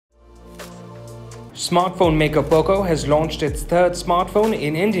Smartphone maker Poco has launched its third smartphone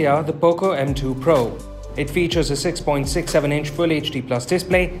in India, the Poco M2 Pro. It features a 6.67-inch Full HD Plus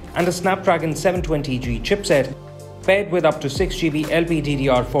display and a Snapdragon 720G chipset, paired with up to 6GB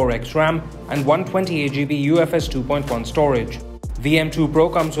LPDDR4X RAM and 128GB UFS 2.1 storage. The M2 Pro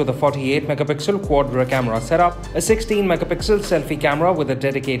comes with a 48-megapixel quad-rear camera setup, a 16-megapixel selfie camera with a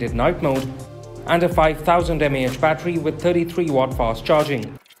dedicated night mode, and a 5000 mAh battery with 33-watt fast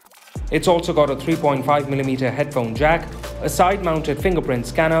charging. It's also got a 3.5mm headphone jack, a side-mounted fingerprint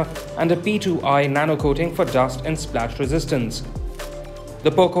scanner, and a P2i nano coating for dust and splash resistance.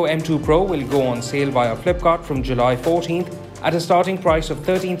 The Poco M2 Pro will go on sale via Flipkart from July 14th at a starting price of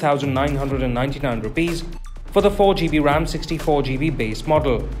 13,999 rupees for the 4GB RAM 64GB base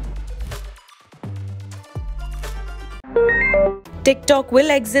model. TikTok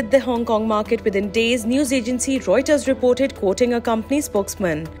will exit the Hong Kong market within days, news agency Reuters reported, quoting a company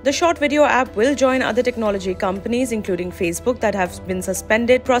spokesman. The short video app will join other technology companies including Facebook that have been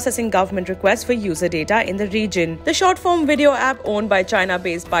suspended processing government requests for user data in the region. The short-form video app owned by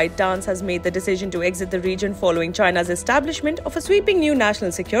China-based ByteDance has made the decision to exit the region following China's establishment of a sweeping new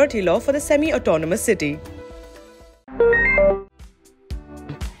national security law for the semi-autonomous city.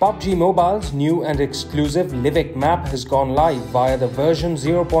 PUBG Mobile's new and exclusive Livic map has gone live via the version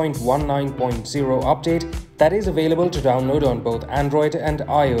 0.19.0 update that is available to download on both Android and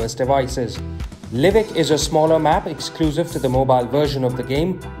iOS devices. Livic is a smaller map exclusive to the mobile version of the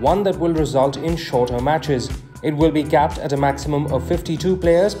game, one that will result in shorter matches. It will be capped at a maximum of 52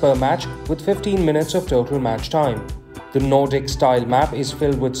 players per match with 15 minutes of total match time. The Nordic-style map is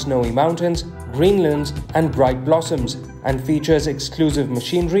filled with snowy mountains, greenlands and bright blossoms, and features exclusive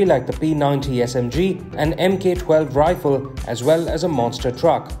machinery like the P90 SMG and MK12 rifle as well as a monster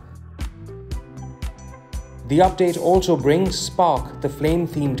truck. The update also brings Spark, the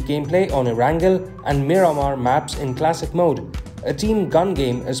flame-themed gameplay on Erangel and Miramar maps in classic mode, a team gun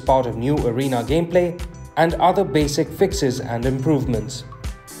game as part of new arena gameplay, and other basic fixes and improvements.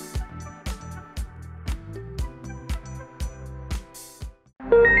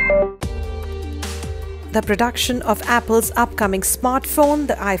 The production of Apple's upcoming smartphone,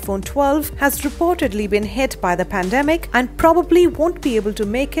 the iPhone 12, has reportedly been hit by the pandemic and probably won't be able to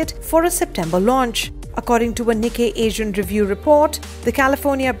make it for a September launch. According to a Nikkei Asian Review report, the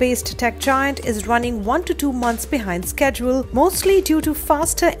California-based tech giant is running 1 to 2 months behind schedule, mostly due to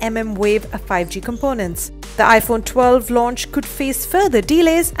faster mmWave 5G components. The iPhone 12 launch could face further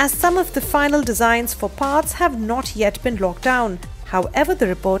delays as some of the final designs for parts have not yet been locked down. However, the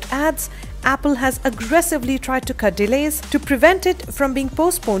report adds, Apple has aggressively tried to cut delays to prevent it from being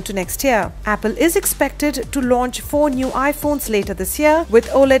postponed to next year. Apple is expected to launch 4 new iPhones later this year with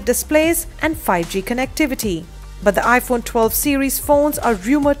OLED displays and 5G connectivity. But the iPhone 12 series phones are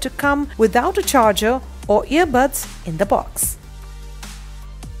rumored to come without a charger or earbuds in the box.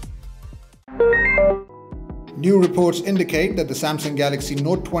 New reports indicate that the Samsung Galaxy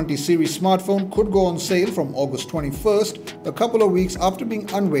Note 20 series smartphone could go on sale from August 21st, a couple of weeks after being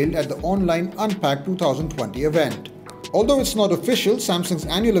unveiled at the online Unpacked 2020 event. Although it's not official, Samsung's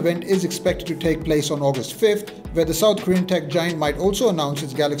annual event is expected to take place on August 5th, where the South Korean tech giant might also announce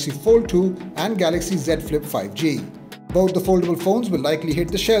its Galaxy Fold 2 and Galaxy Z Flip 5G. Both the foldable phones will likely hit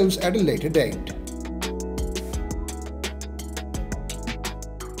the shelves at a later date.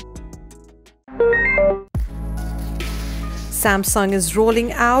 Samsung is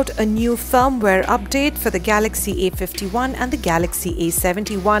rolling out a new firmware update for the Galaxy A51 and the Galaxy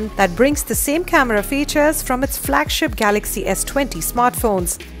A71 that brings the same camera features from its flagship Galaxy S20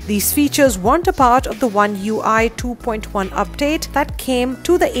 smartphones. These features weren't a part of the One UI 2.1 update that came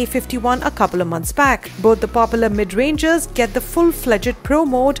to the A51 a couple of months back. Both the popular mid-rangers get the full-fledged Pro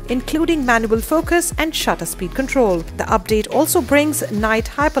mode, including manual focus and shutter speed control. The update also brings night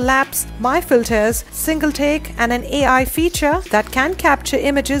hyperlapse, My Filters, single take, and an AI feature that can capture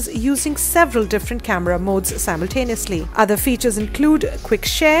images using several different camera modes simultaneously. Other features include quick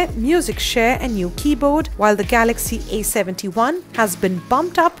share, music share, and new keyboard, while the Galaxy A71 has been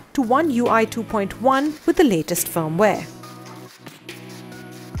bumped up to One UI 2.1 with the latest firmware.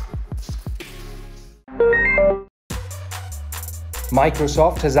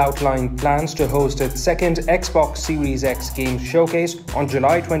 Microsoft has outlined plans to host its second Xbox Series X Games Showcase on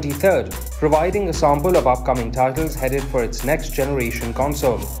July 23rd, providing a sample of upcoming titles headed for its next-generation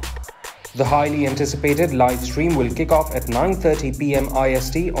console. The highly anticipated live stream will kick off at 9:30 p.m.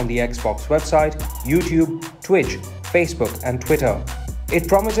 IST on the Xbox website, YouTube, Twitch, Facebook, and Twitter. It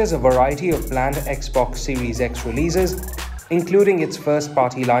promises a variety of planned Xbox Series X releases, including its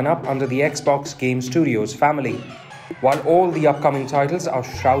first-party lineup under the Xbox Game Studios family. While all the upcoming titles are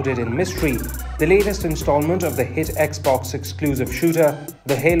shrouded in mystery, the latest installment of the hit Xbox exclusive shooter,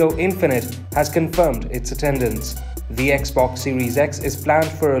 the Halo Infinite, has confirmed its attendance. The Xbox Series X is planned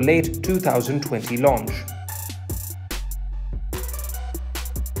for a late 2020 launch.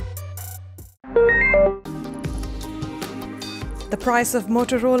 The price of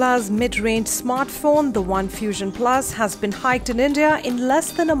Motorola's mid-range smartphone, the One Fusion Plus, has been hiked in India in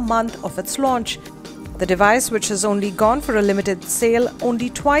less than a month of its launch. The device, which has only gone for a limited sale only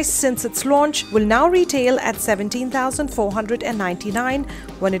twice since its launch, will now retail at 17,499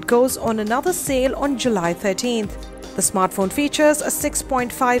 when it goes on another sale on July 13th. The smartphone features a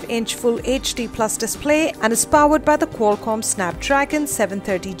 6.5-inch Full HD Plus display and is powered by the Qualcomm Snapdragon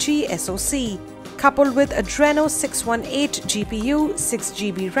 730G SoC. Coupled with Adreno 618 GPU,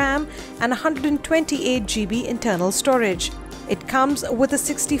 6GB RAM and 128GB internal storage. It comes with a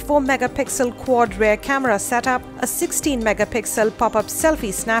 64-megapixel quad rear camera setup, a 16-megapixel pop-up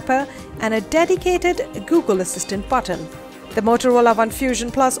selfie snapper and a dedicated Google Assistant button. The Motorola One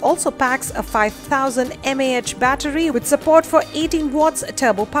Fusion Plus also packs a 5000 mAh battery with support for 18 watts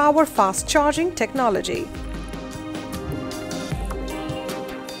turbo power fast charging technology.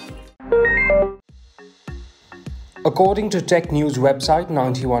 According to tech news website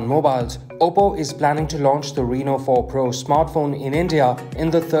 91 Mobiles, Oppo is planning to launch the Reno 4 Pro smartphone in India in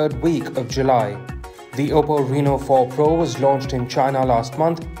the third week of July. The Oppo Reno 4 Pro was launched in China last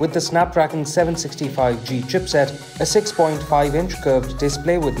month with the Snapdragon 765G chipset, a 6.5-inch curved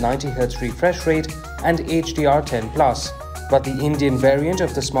display with 90Hz refresh rate and HDR10+. But the Indian variant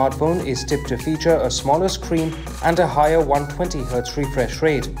of the smartphone is tipped to feature a smaller screen and a higher 120Hz refresh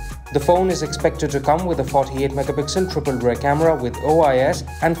rate. The phone is expected to come with a 48-megapixel triple rear camera with OIS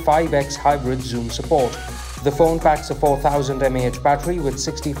and 5x hybrid zoom support. The phone packs a 4000 mAh battery with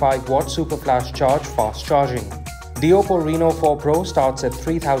 65-watt super flash charge fast charging. The Oppo Reno 4 Pro starts at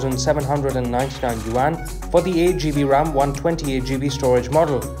 3,799 yuan for the 8GB RAM 128GB storage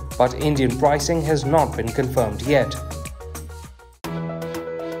model, but Indian pricing has not been confirmed yet.